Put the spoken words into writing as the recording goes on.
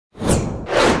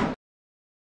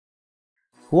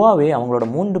Huawei அவங்களோட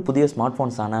 3 புதிய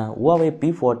ஸ்மார்ட்ஃபோன்ஸான Huawei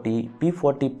P40,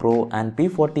 P40 Pro and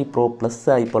P40 Pro Plus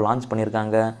இப்போ லான்ச்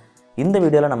பண்ணியிருக்காங்க. இந்த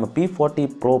வீடியோவில் நம்ம P40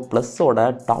 Pro Plus-ஓட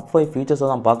டாப் 5 ஃபீச்சர்ஸை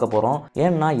தான் பார்க்க போகிறோம்.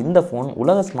 ஏன்னா இந்த ஃபோன்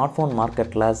உலக ஸ்மார்ட் ஃபோன்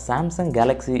மார்க்கெட்டில் சாம்சங்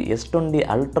கேலக்ஸி S20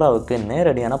 அல்ட்ராவுக்கு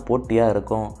நேரடியான போட்டியாக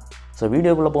இருக்கும். ஸோ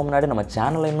வீடியோக்குள்ளே போக முன்னாடி நம்ம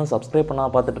சேனலை இன்னும் சப்ஸ்கிரைப்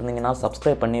பண்ணால் பார்த்துட்டு இருந்தீங்கன்னா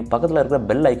சப்ஸ்கிரைப் பண்ணி பக்கத்தில் இருக்கிற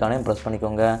பெல் ஐக்கானையும் ப்ரெஸ்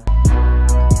பண்ணிக்கோங்க.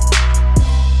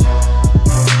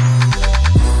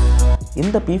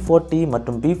 இந்த P40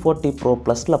 மற்றும் P40 Pro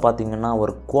Plusல பார்த்தீங்கன்னா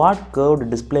ஒரு குவாட் கர்வ்டு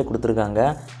டிஸ்பிளே கொடுத்துருக்காங்க.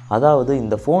 அதாவது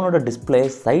இந்த ஃபோனோட டிஸ்பிளே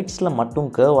சைட்ஸில் மட்டும்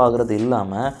கர்வ் ஆகுறது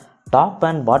இல்லாமல் டாப்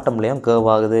அண்ட் பாட்டம்லேயும் கர்வ்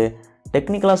ஆகுது.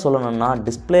 டெக்னிக்கலாக சொல்லணும்னா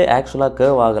டிஸ்பிளே ஆக்சுவலாக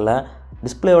கர்வ் ஆகலை,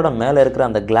 டிஸ்பிளேயோட மேலே இருக்கிற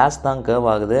அந்த கிளாஸ் தான் கர்வ்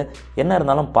ஆகுது. என்ன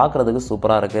இருந்தாலும் பார்க்குறதுக்கு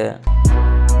சூப்பராக இருக்குது.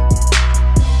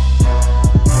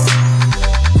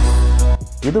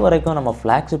 இது வரைக்கும் நம்ம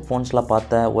ஃப்ளாக்ஷிப் ஃபோன்ஸில்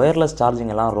பார்த்த ஒயர்லெஸ்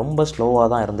சார்ஜிங் எல்லாம் ரொம்ப ஸ்லோவாக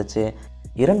தான் இருந்துச்சு.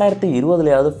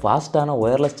 2020 ஃபாஸ்ட்டான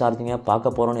ஒயர்லெஸ் சார்ஜிங்கை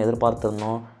பார்க்க போகிறோன்னு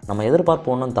எதிர்பார்த்துருந்தோம். நம்ம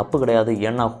எதிர்பார்ப்பு ஒன்றும் தப்பு கிடையாது.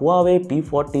 ஏன்னா Huawei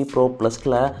P40 Pro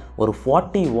Plusல ஒரு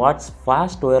 40 watts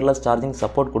fast wireless charging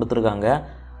support கொடுத்துருக்காங்க.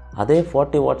 அதே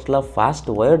 40 வாட்ஸில் ஃபாஸ்ட்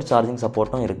ஒயர்டு சார்ஜிங்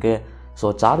சப்போர்ட்டும் இருக்குது. ஸோ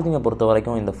சார்ஜிங்கை பொறுத்த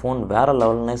வரைக்கும் இந்த ஃபோன் வேறு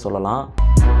லெவல்னே சொல்லலாம்.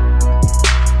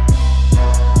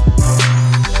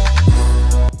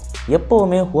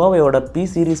 எப்போவுமே Huaweiயோட P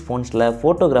சீரீஸ் ஃபோன்ஸில்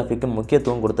ஃபோட்டோகிராஃபிக்கு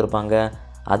முக்கியத்துவம் கொடுத்துருப்பாங்க.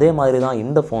 அதே மாதிரி தான்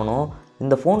இந்த ஃபோனும்.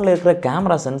 இந்த ஃபோனில் இருக்கிற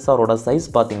கேமரா சென்சாரோட சைஸ்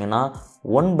பார்த்தீங்கன்னா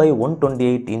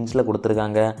 1/128 இன்ச்சில்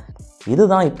கொடுத்துருக்காங்க.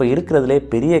 இதுதான் இப்போ இருக்கிறதுலே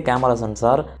பெரிய கேமரா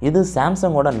சென்சார். இது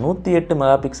சாம்சங்கோட 108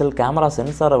 மெகா பிக்சல் கேமரா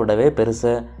சென்சாரை விடவே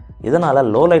பெருசு. இதனால்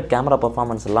லோ லைட் கேமரா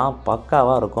பர்ஃபார்மன்ஸ் எல்லாம்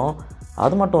பக்காவாக இருக்கும்.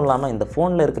 அது மட்டும் இல்லாமல் இந்த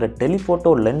ஃபோனில் இருக்கிற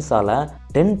டெலிஃபோட்டோ லென்ஸால்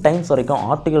 10 டைம்ஸ் வரைக்கும்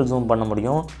ஆப்டிக்கல் ஜூம் பண்ண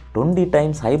முடியும், 20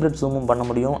 டைம்ஸ் ஹைப்ரிட் ஜூமும் பண்ண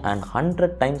முடியும் அண்ட்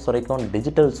 100 டைம்ஸ் வரைக்கும்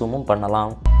டிஜிட்டல் ஜூமும்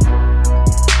பண்ணலாம்.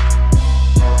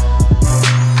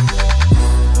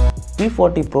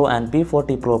 P40 Pro and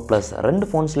P40 Pro Plus ரெண்டு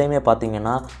ஃபோன்ஸ்லேயுமே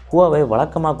பார்த்தீங்கன்னா Huawei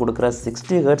வழக்கமாக கொடுக்குற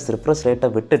 60 Hz ரிஃப்ரெஷ் ரேட்டை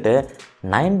விட்டுட்டு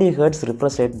 90 Hz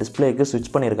ரிஃப்ரெஷ் ரேட் டிஸ்பிளேக்கு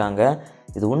ஸ்விட்ச் பண்ணியிருக்காங்க.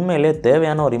 இது உண்மையிலே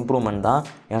தேவையான ஒரு இம்ப்ரூவ்மெண்ட் தான்.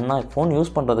 ஏன்னா ஃபோன்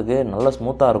யூஸ் பண்ணுறதுக்கு நல்ல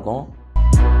ஸ்மூத்தாக இருக்கும்.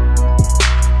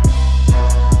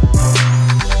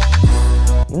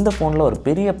 இந்த ஃபோனில் ஒரு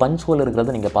பெரிய பஞ்ச் ஹோல்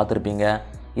இருக்கிறத நீங்கள் பார்த்துருப்பீங்க.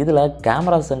 இதில்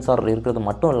கேமரா சென்சார் இருக்கிறது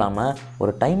மட்டும் இல்லாமல்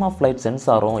ஒரு டைம் ஆஃப் ஃப்ளைட்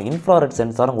சென்சாரும் இன்ஃப்ராரெட்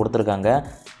சென்சாரும் கொடுத்துருக்காங்க.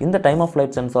 இந்த டைம் ஆஃப்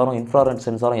ஃப்ளைட் சென்சாரும் இன்ஃப்ராரெட்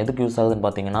சென்சாரும் எதுக்கு யூஸ் ஆகுதுன்னு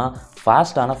பார்த்தீங்கன்னா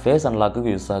ஃபாஸ்ட்டான ஃபேஸ்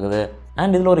அன்லாக்கு யூஸ் ஆகுது.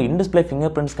 அண்ட் இதில் ஒரு இன்டிஸ்பிளே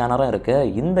ஃபிங்கர் பிரிண்ட் ஸ்கேனரும் இருக்குது.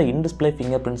 இந்த இன்டிஸ்பிளே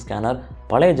ஃபிங்கர் பிரிண்ட் ஸ்கேனர்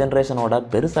பழைய ஜென்ரேஷனோட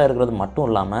பெருசாக இருக்கிறது மட்டும்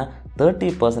இல்லாமல்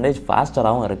 30%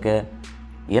 ஃபாஸ்டராகவும் இருக்குது.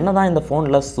 என்ன தான் இந்த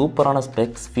ஃபோனில் சூப்பரான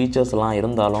ஸ்பெக்ஸ் ஃபீச்சர்ஸ்லாம்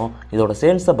இருந்தாலும் இதோட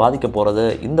சேல்ஸை பாதிக்க போகிறது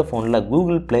இந்த ஃபோனில்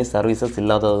கூகுள் ப்ளே சர்வீசஸ்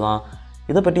இல்லாதது தான்.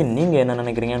 இதை பற்றி நீங்கள் என்ன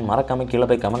நினைக்கிறீங்கன்னு மறக்காமல் கீழே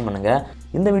போய் கமெண்ட் பண்ணுங்கள்.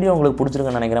 இந்த வீடியோ உங்களுக்கு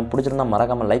பிடிச்சிருக்குன்னு நினைக்கிறேன். பிடிச்சிருந்தா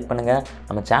மறக்காமல் லைக் பண்ணுங்கள்.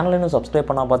 நம்ம சேனலை இன்னும் சப்ஸ்கிரைப்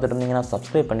பண்ணால் பார்த்துட்டு இருந்தீங்கன்னா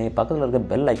சப்ஸ்கிரைப் பண்ணி பக்கத்தில் இருக்க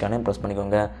பெல் ஐக்கானையும் ப்ரெஸ்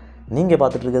பண்ணிக்கோங்க. நீங்கள்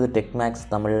பார்த்துட்டு இருக்கிறது டெக்மேக்ஸ்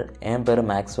தமிழ். என் பேர்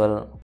மேக்ஸ்வெல்.